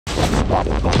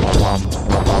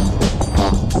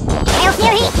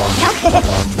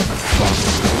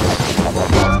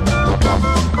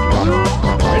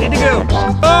Ready to go!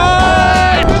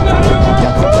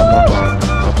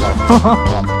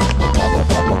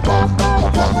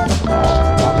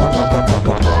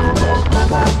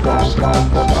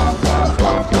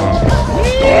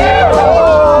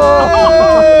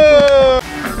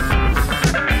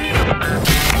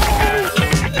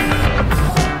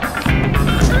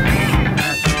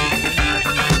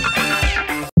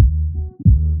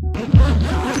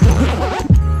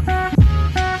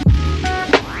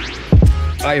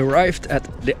 I arrived at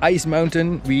the ice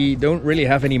mountain. We don't really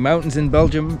have any mountains in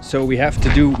Belgium, so we have to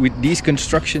do with these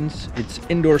constructions. It's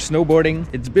indoor snowboarding.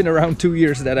 It's been around 2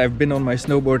 years that I've been on my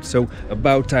snowboard, so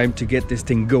about time to get this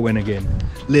thing going again.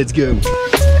 Let's go!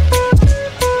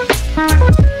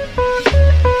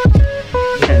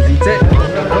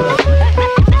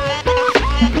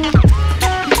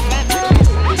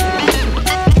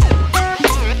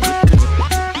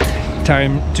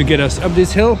 Time to get us up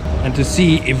this hill and to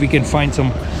see if we can find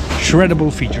some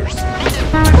shreddable features.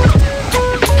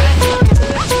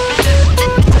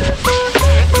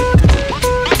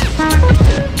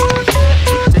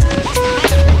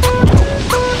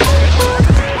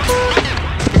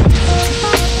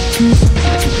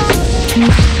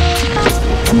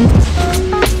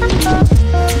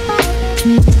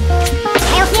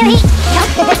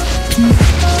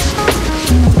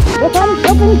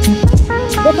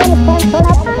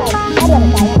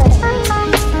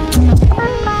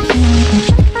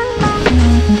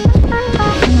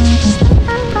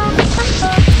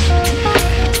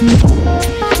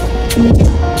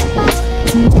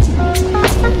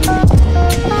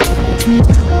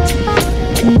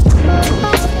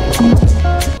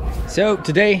 So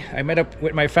today I met up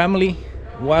with my family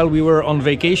while we were on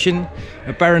vacation.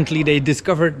 Apparently they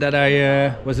discovered that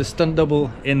I was a stunt double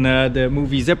in the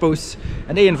movie Zeppos,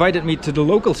 and they invited me to the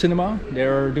local cinema.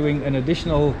 They're doing an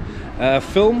additional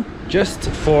film just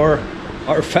for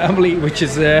our family, which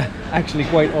is actually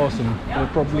quite awesome. We'll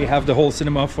probably have the whole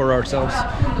cinema for ourselves,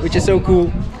 which is so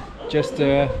cool. Just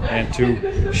and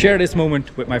to share this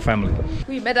moment with my family.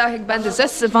 Goedemiddag, ik ben de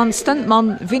zus van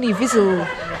stuntman Vizzle,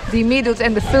 die meedoet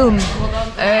in de film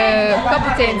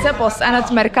Kapitein Zeppos en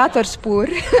het Mercatorspoor.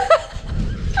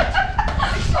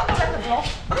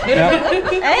 Ja.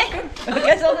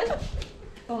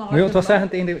 Wil je wat zeggen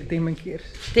tegen mijn keers?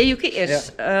 Tegen je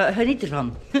keers? Ja. Geniet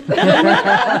ervan.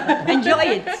 Enjoy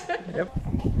it. Yep.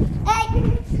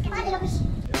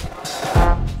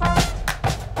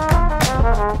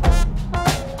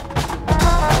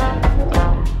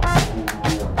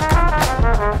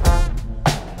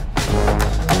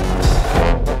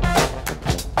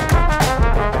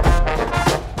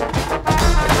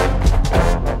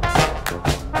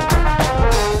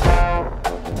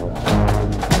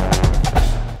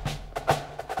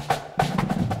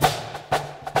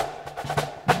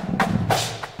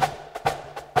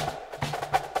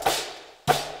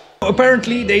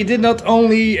 Apparently they did not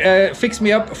only fix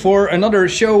me up for another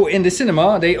show in the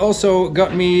cinema, they also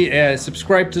got me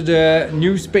subscribed to the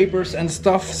newspapers and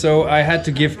stuff, so I had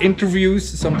to give interviews,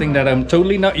 something that I'm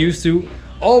totally not used to,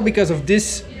 all because of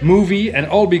this movie and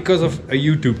all because of a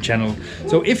YouTube channel.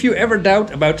 So if you ever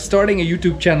doubt about starting a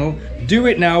YouTube channel, do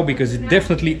it now, because it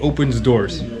definitely opens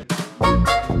doors.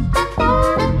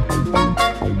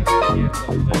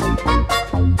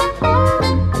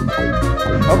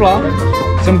 Hopla!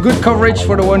 Some good coverage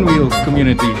for the OneWheel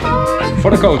community, for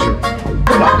the culture.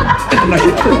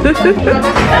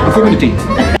 Community.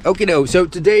 Okay, no. So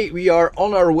today we are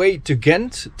on our way to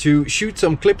Ghent to shoot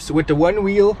some clips with the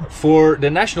OneWheel for the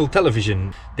national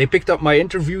television. They picked up my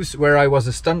interviews where I was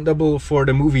a stunt double for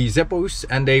the movie Zeppos,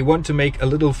 and they want to make a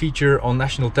little feature on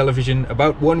national television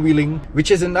about one-wheeling,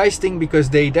 which is a nice thing because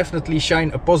they definitely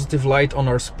shine a positive light on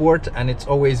our sport, and it's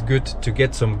always good to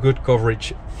get some good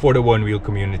coverage for the one-wheel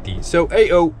community. So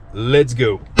AO, let's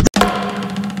go!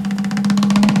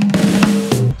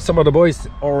 Some of the boys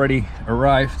already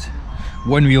arrived.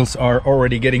 OneWheels are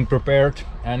already getting prepared,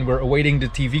 and we're awaiting the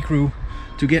TV crew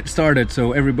to get started.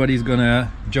 So everybody's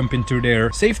gonna jump into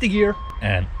their safety gear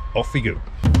and off we go.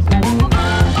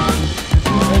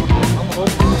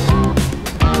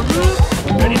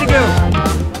 Ready to go!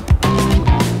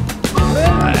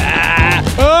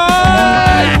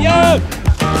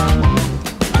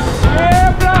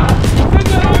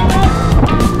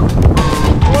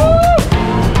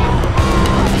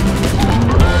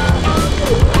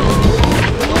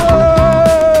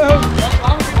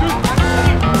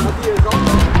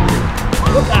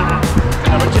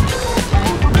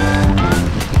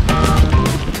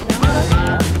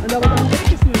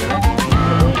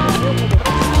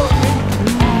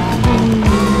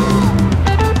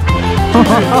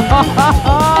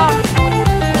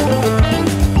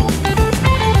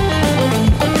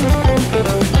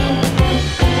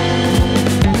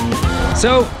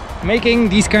 So, making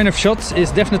these kind of shots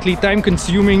is definitely time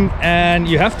consuming, and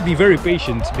you have to be very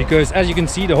patient because, as you can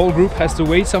see, the whole group has to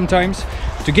wait sometimes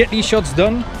to get these shots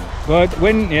done. But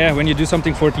when you do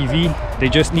something for TV, they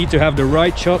just need to have the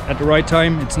right shot at the right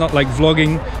time. It's not like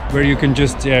vlogging where you can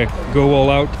just go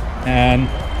all out and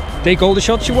take all the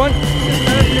shots you want.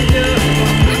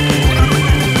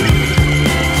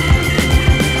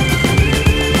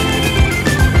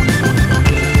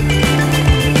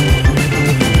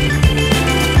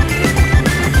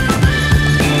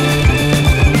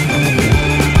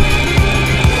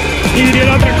 Iedereen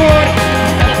aan het record!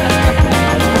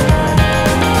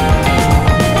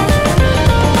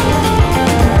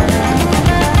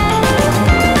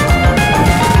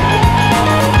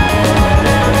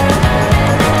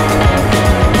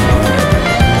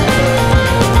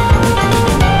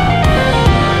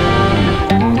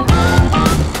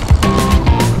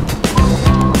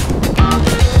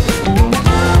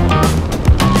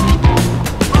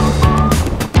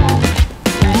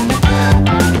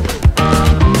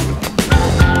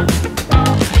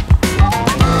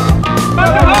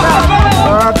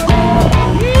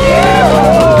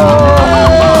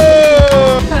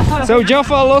 So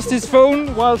Jaffa lost his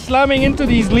phone while slamming into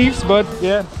these leaves, but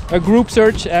yeah, a group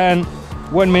search and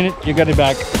 1 minute you got it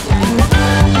back.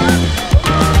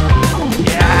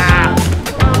 Yeah!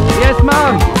 Yes,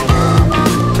 man!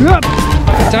 Good!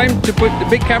 Time to put the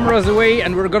big cameras away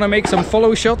and we're gonna make some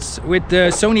follow shots with the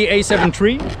Sony A7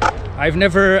 III. I've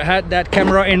never had that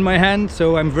camera in my hand,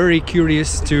 so I'm very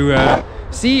curious to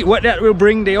see what that will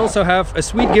bring. They also have a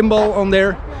sweet gimbal on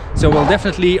there, so we'll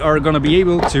definitely are gonna be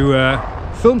able to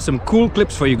film some cool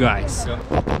clips for you guys.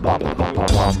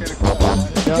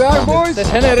 Klaar, boys? Het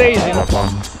is een race.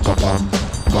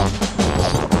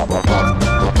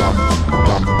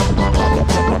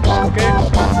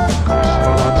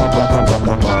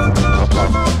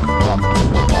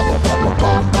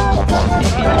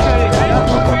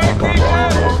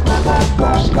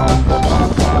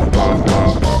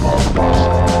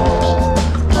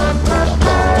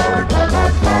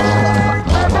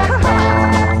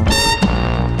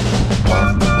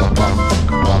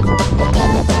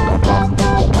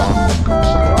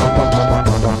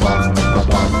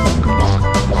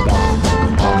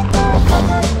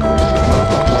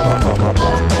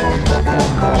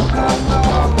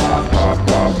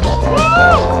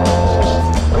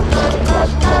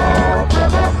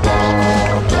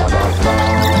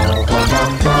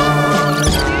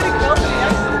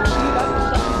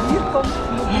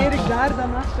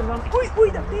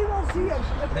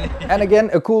 And again,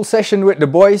 a cool session with the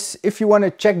boys. If you want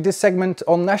to check this segment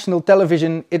on national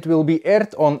television, it will be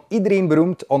aired on Iedereen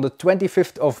Beroemd on the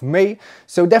 25th of May.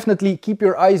 So definitely keep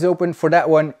your eyes open for that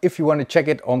one if you want to check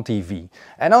it on TV.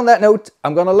 And on that note,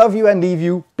 I'm gonna love you and leave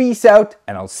you. Peace out,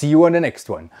 and I'll see you on the next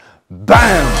one.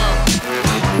 Bam!